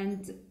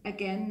 And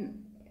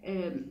again,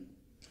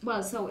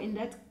 well, so in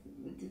that,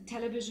 the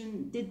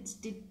television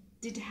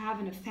did have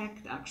an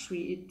effect,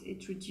 actually.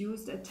 It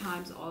reduced at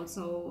times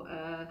also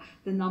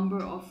the number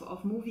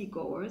of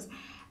moviegoers.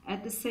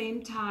 At the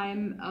same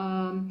time,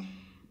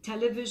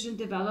 television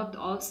developed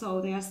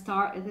also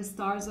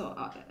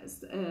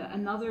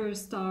another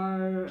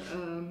star,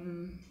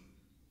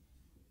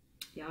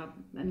 yeah,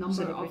 a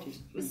number of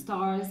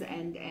stars,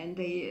 and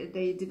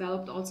they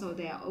developed also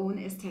their own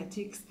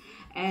aesthetics,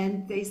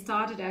 and they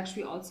started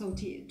actually also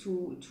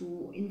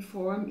to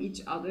inform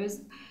each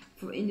others.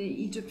 In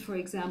Egypt, for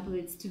example,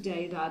 it's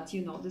today that,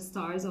 you know, the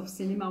stars of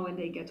cinema, when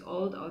they get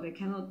old or they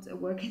cannot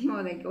work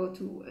anymore, they go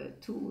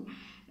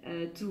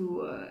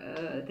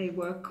they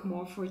work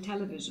more for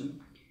television.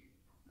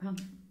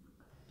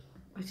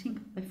 I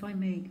think, if I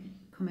may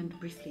comment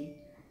briefly,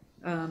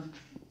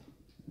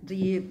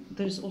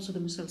 there's also the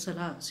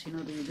musalsalats, you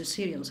know, the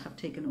serials have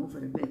taken over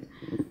a bit.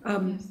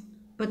 Yes.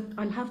 But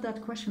I'll have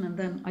that question, and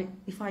then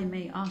if I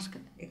may ask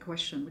a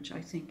question which I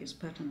think is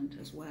pertinent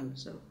as well.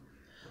 So,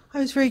 I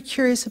was very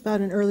curious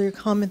about an earlier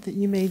comment that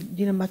you made,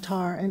 Dina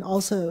Matar, and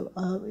also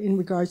in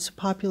regards to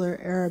popular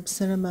Arab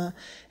cinema,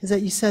 is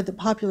that you said that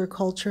popular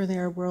culture in the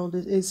Arab world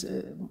is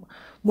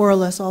more or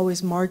less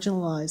always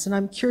marginalized. And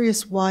I'm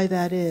curious why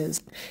that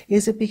is.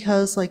 Is it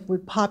because, like,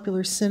 with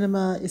popular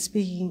cinema,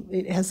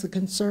 it has the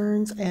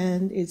concerns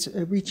and it's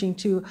reaching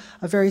to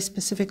a very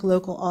specific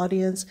local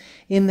audience,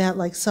 in that,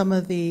 like, some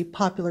of the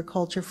popular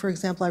culture, for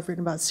example, I've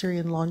written about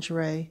Syrian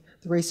lingerie,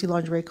 the racy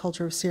lingerie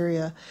culture of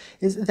Syria,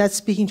 is that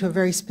speaking to a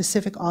very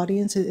specific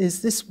audience?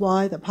 Is this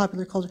why the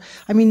popular culture?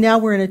 I mean, now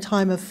we're in a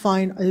time of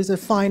there's a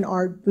fine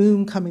art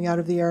boom coming out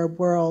of the Arab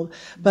world,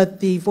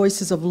 but the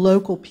voices of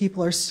local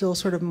people are still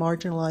sort of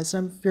marginalized.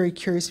 I'm very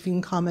curious if you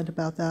can comment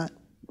about that.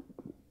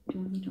 do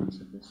you want me to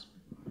answer this?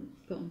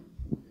 Go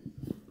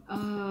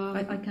on.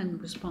 I can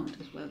respond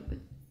as well. But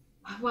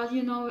Well,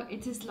 you know,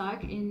 it is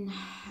like in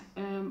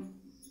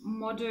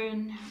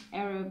modern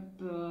Arab,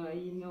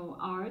 you know,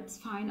 arts,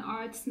 fine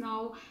arts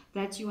now,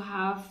 that you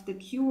have the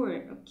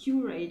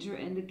curator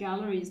and the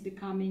galleries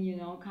becoming, you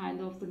know, kind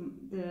of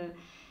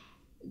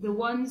the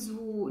ones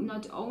who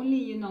not only,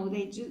 you know,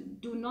 they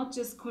do not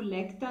just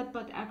collect that,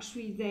 but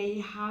actually they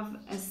have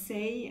a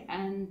say,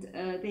 and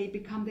they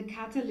become the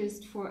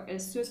catalyst for a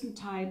certain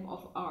type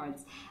of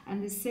arts.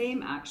 And the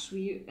same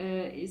actually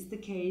is the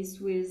case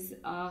with,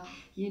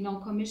 you know,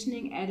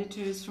 commissioning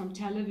editors from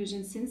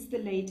television since the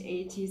late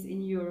 80s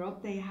in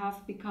Europe. They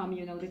have become,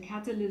 you know, the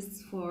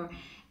catalysts for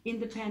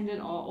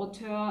independent or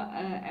auteur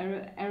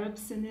Arab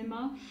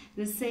cinema.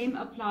 The same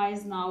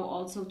applies now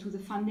also to the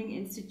funding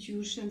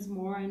institutions,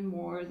 more and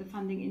more the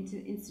funding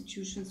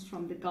institutions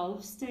from the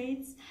Gulf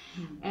states,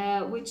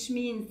 which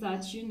means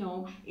that, you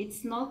know,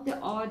 it's not the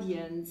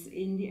audience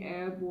in the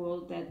Arab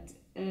world that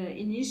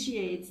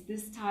initiates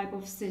this type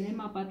of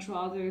cinema, but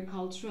rather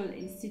cultural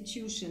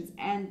institutions.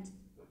 And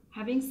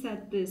having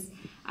said this,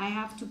 I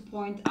have to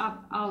point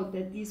out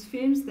that these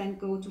films then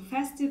go to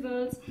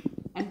festivals,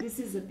 and this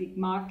is a big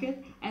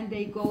market, and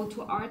they go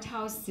to art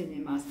house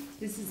cinemas.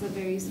 This is a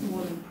very small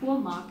and poor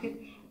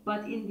market,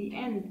 but in the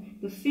end,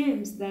 the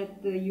films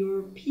that the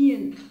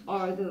European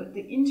or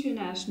the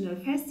international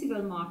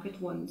festival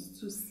market wants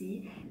to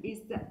see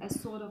is a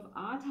sort of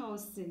art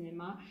house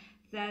cinema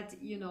that,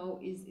 you know,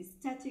 is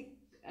aesthetic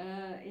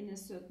in a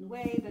certain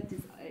way, that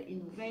is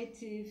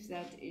innovative,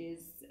 that is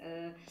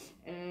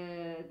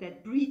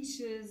that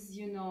breaches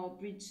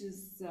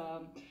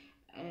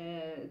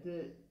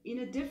in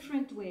a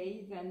different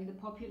way than the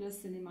popular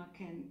cinema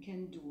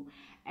can do.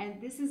 And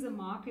this is a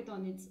market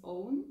on its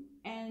own,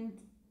 and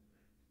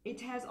it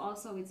has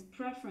also its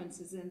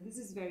preferences, and this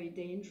is very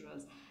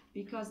dangerous,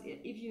 because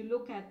if you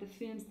look at the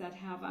films that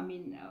have, I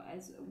mean,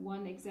 as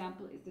one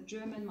example is the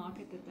German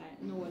market that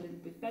I know a little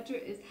bit better,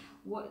 is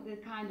what the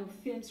kind of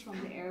films from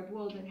the Arab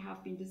world that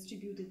have been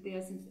distributed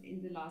there since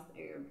in the last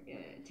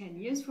 10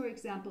 years, for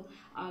example,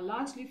 are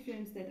largely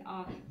films that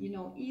are, you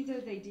know, either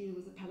they deal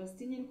with the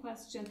Palestinian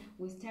question,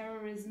 with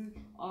terrorism,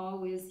 or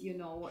with, you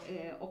know,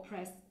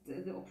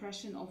 the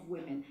oppression of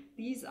women.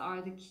 These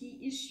are the key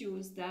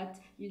issues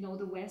that, you know,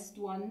 the West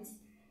wants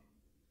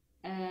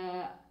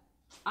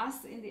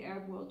us in the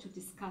Arab world to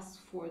discuss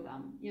for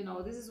them. You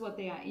know, this is what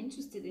they are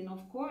interested in.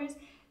 Of course,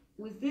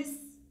 with this,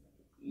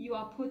 you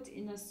are put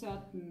in a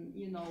certain,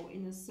 you know,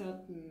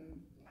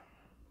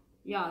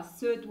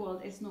 third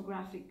world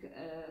ethnographic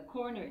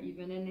corner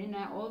even. And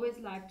I always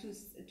like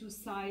to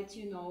cite,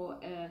 you know,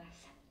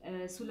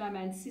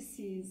 Sulaiman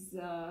Sisi's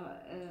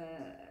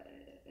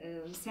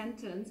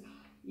sentence.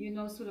 You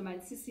know, Sulaiman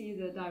Sisi,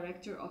 the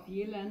director of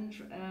Yelan,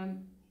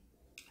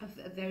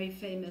 a very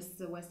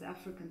famous West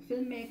African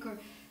filmmaker,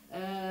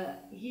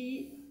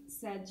 he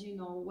said, you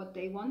know, what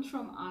they want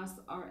from us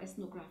are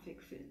ethnographic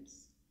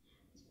films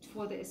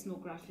for the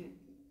ethnography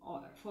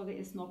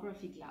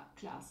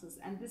classes.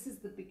 And this is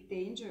the big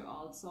danger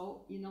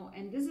also, you know,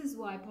 and this is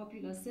why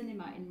popular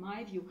cinema, in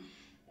my view,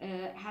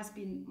 has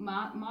been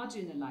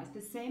marginalized.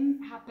 The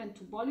same happened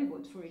to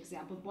Bollywood, for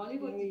example.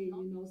 Bollywood, you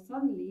know,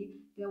 suddenly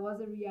there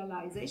was a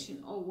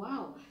realization, oh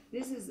wow,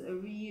 this is a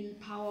real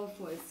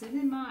powerful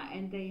cinema,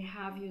 and they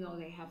have, you know,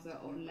 they have their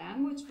own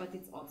language, but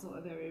it's also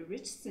a very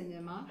rich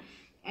cinema,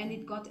 and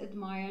it got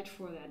admired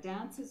for their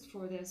dances,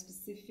 for their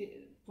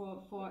specific,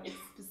 for its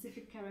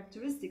specific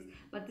characteristics.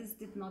 But this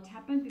did not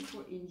happen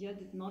before India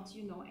did not,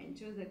 you know,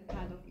 enter that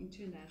kind of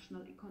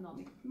international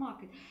economic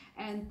market.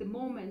 And the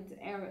moment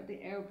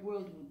the Arab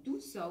world would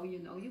do so, you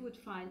know, you would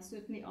find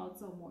certainly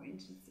also more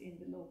interest in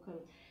the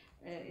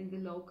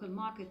local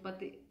market. But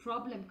the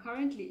problem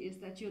currently is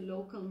that your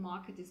local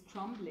market is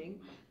crumbling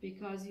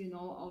because, you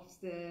know, of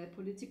the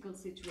political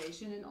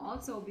situation, and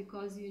also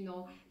because, you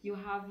know, you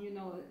have, you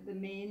know, the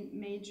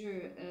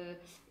major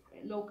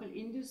local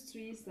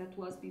industries that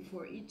was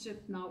before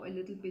Egypt, now a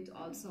little bit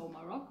also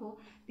Morocco.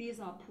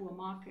 These are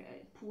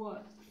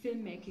poor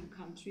filmmaking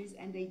countries,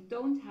 and they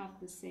don't have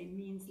the same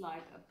means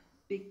like a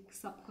big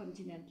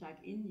subcontinent like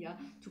India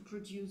to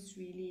produce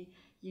really,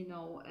 you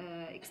know,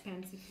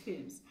 expensive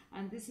films.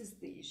 And this is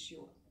the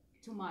issue,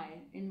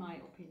 in my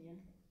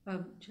opinion.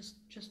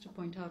 Just to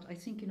point out, I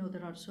think, you know,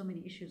 there are so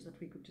many issues that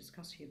we could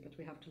discuss here, but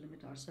we have to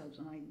limit ourselves.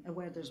 And I'm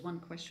aware there's one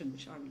question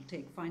which I will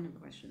take, final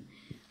question.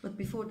 But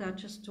before that,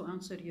 just to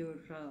answer your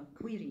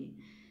query,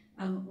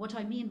 what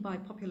I mean by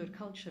popular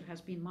culture has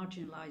been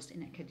marginalized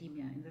in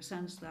academia, in the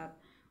sense that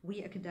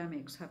we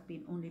academics have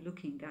been only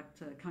looking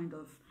at kind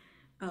of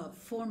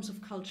forms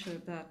of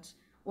culture that,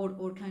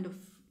 or kind of,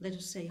 let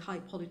us say, high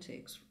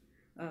politics,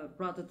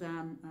 rather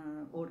than,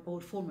 or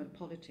formal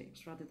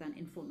politics, rather than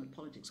informal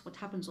politics, what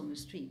happens on the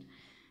street.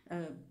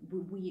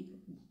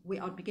 We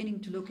are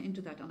beginning to look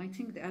into that, and I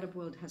think the Arab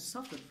world has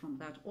suffered from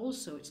that.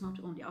 Also, it's not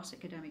only us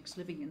academics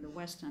living in the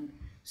West and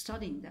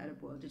studying the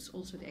Arab world, it's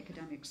also the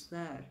academics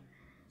there.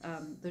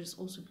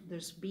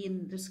 There's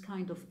been this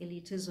kind of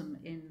elitism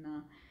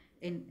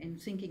in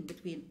thinking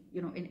between,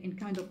 you know, in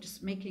kind of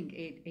just making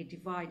a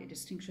divide, a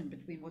distinction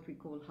between what we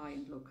call high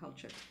and low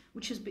culture,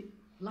 which has been,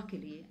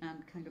 luckily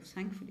and kind of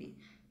thankfully,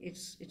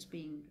 it's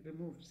being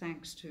removed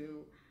thanks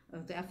to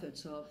the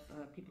efforts of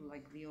people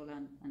like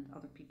Viola and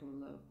other people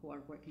who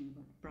are working.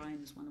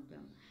 Brian is one of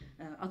them.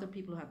 Other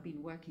people have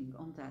been working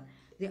on that.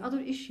 The other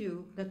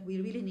issue that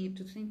we really need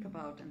to think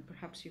about, and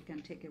perhaps you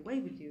can take away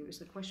with you, is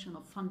the question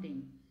of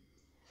funding.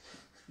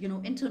 You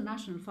know,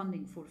 international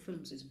funding for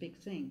films is a big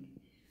thing.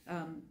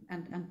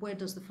 And where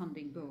does the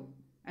funding go?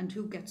 And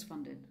who gets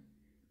funded?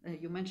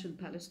 You mentioned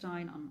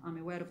Palestine. I'm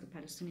aware of the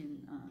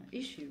Palestinian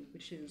issue,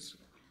 which is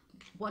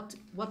what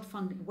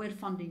funding, where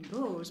funding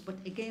goes, but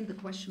again the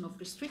question of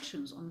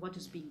restrictions on what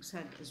is being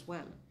said as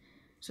well.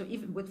 So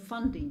even with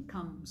funding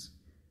comes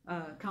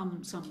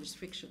some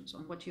restrictions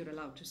on what you're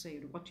allowed to say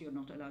or what you're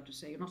not allowed to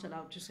say. You're not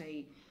allowed to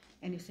say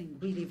anything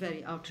really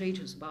very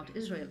outrageous about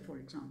Israel, for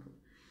example.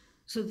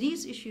 So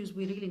these issues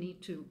we really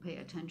need to pay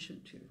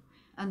attention to.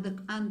 And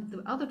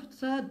the other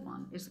third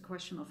one is the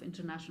question of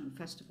international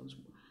festivals.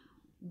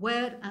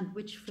 Where and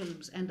which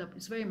films end up,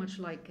 it's very much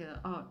like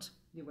art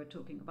you were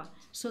talking about.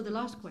 So the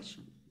last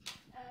question.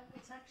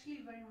 It's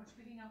actually very much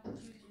picking up what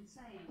you've been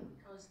saying,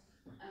 because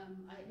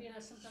I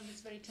realize sometimes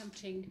it's very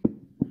tempting.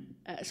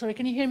 Sorry,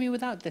 can you hear me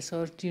without this,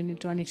 or do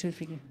I need to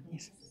figure?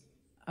 Yes.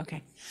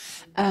 Okay.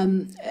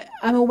 I'm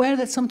aware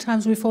that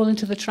sometimes we fall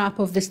into the trap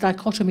of this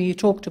dichotomy you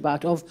talked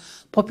about of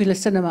popular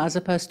cinema as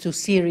opposed to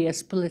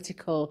serious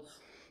political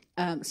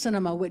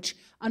cinema, which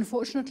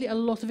unfortunately a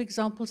lot of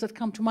examples that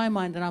come to my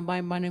mind, and I'm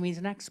by no means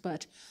an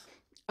expert,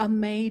 are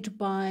made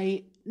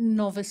by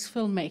novice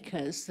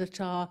filmmakers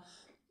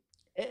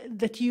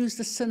that use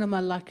the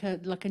cinema like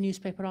a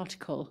newspaper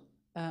article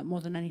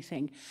more than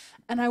anything.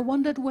 And I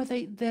wondered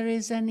whether there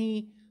is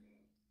any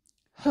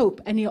hope,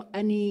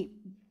 any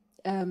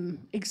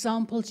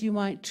examples you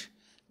might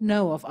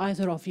know of,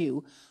 either of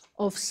you,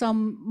 of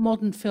some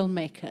modern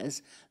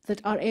filmmakers that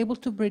are able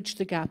to bridge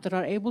the gap, that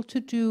are able to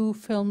do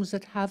films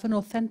that have an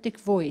authentic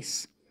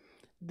voice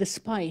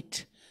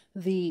despite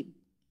the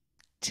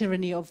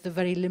tyranny of the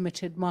very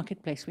limited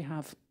marketplace we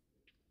have.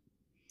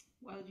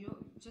 Well, you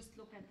just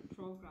look at the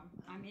program.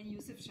 I mean,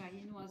 Yusuf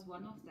Shaheen was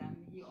one of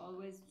them. He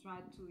always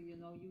tried to,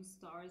 use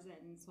stars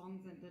and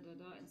songs and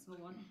and so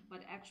on.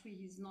 But actually,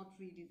 he's not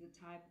really the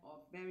type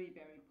of very,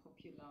 very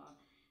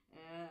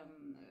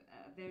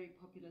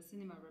popular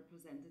cinema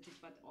representative.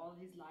 But all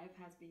his life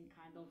has been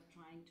kind of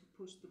trying to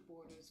push the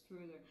borders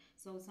further.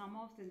 So some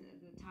of the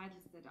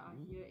titles that are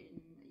here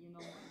in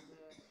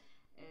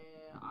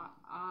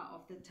are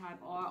of the type,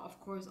 or of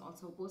course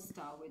also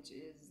Busta, which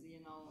is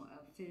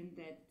a film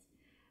that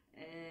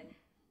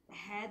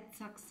had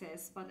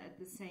success, but at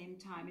the same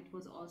time it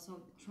was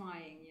also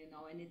trying,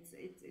 and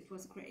it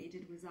was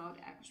created without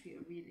actually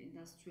a real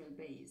industrial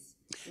base.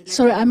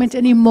 Sorry, I meant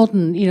any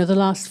modern, the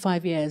last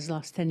 5 years,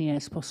 last 10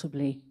 years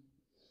possibly.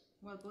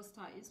 Well,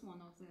 Busta is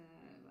one of the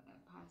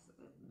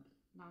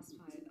last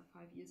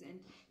 5 years, and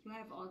you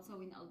have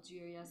also in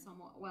Algeria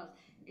somewhat. Well,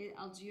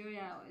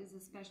 Algeria is a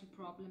special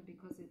problem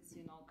because it's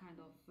kind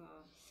of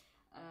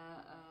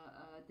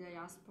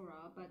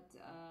diaspora, but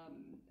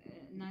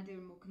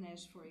Nadir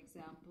Mouknesh, for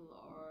example,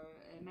 or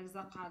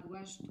Merzaq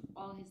Al-Washt,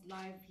 all his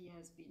life he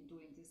has been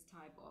doing this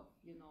type of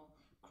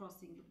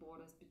crossing the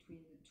borders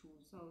between the two.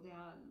 So there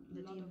are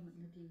a lot of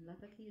Nadine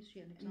Labaki, is she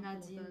an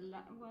example?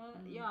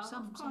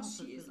 Of course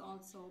she is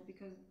also,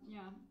 because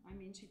I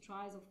mean she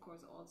tries of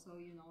course also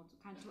to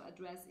kind of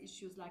address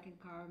issues like in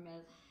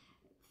Caramel,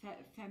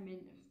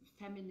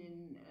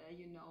 feminine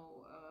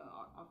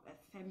of a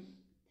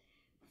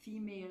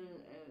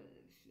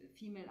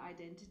female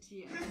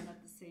identity, and then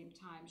at the same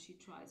time she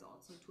tries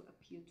also to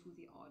appeal to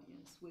the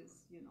audience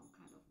with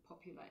kind of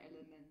popular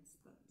elements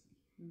that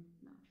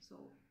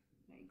so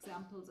the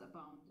examples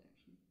abound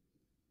actually.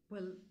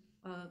 Well,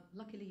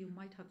 luckily you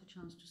might have the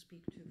chance to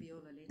speak to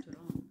Viola later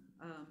on,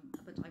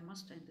 but I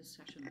must end this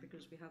session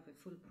because we have a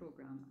full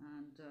program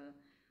and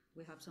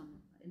we have some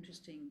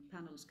interesting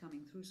panels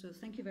coming through. So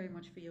thank you very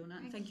much, Fiona,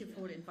 and thank you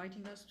for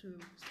inviting us to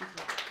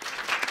speak.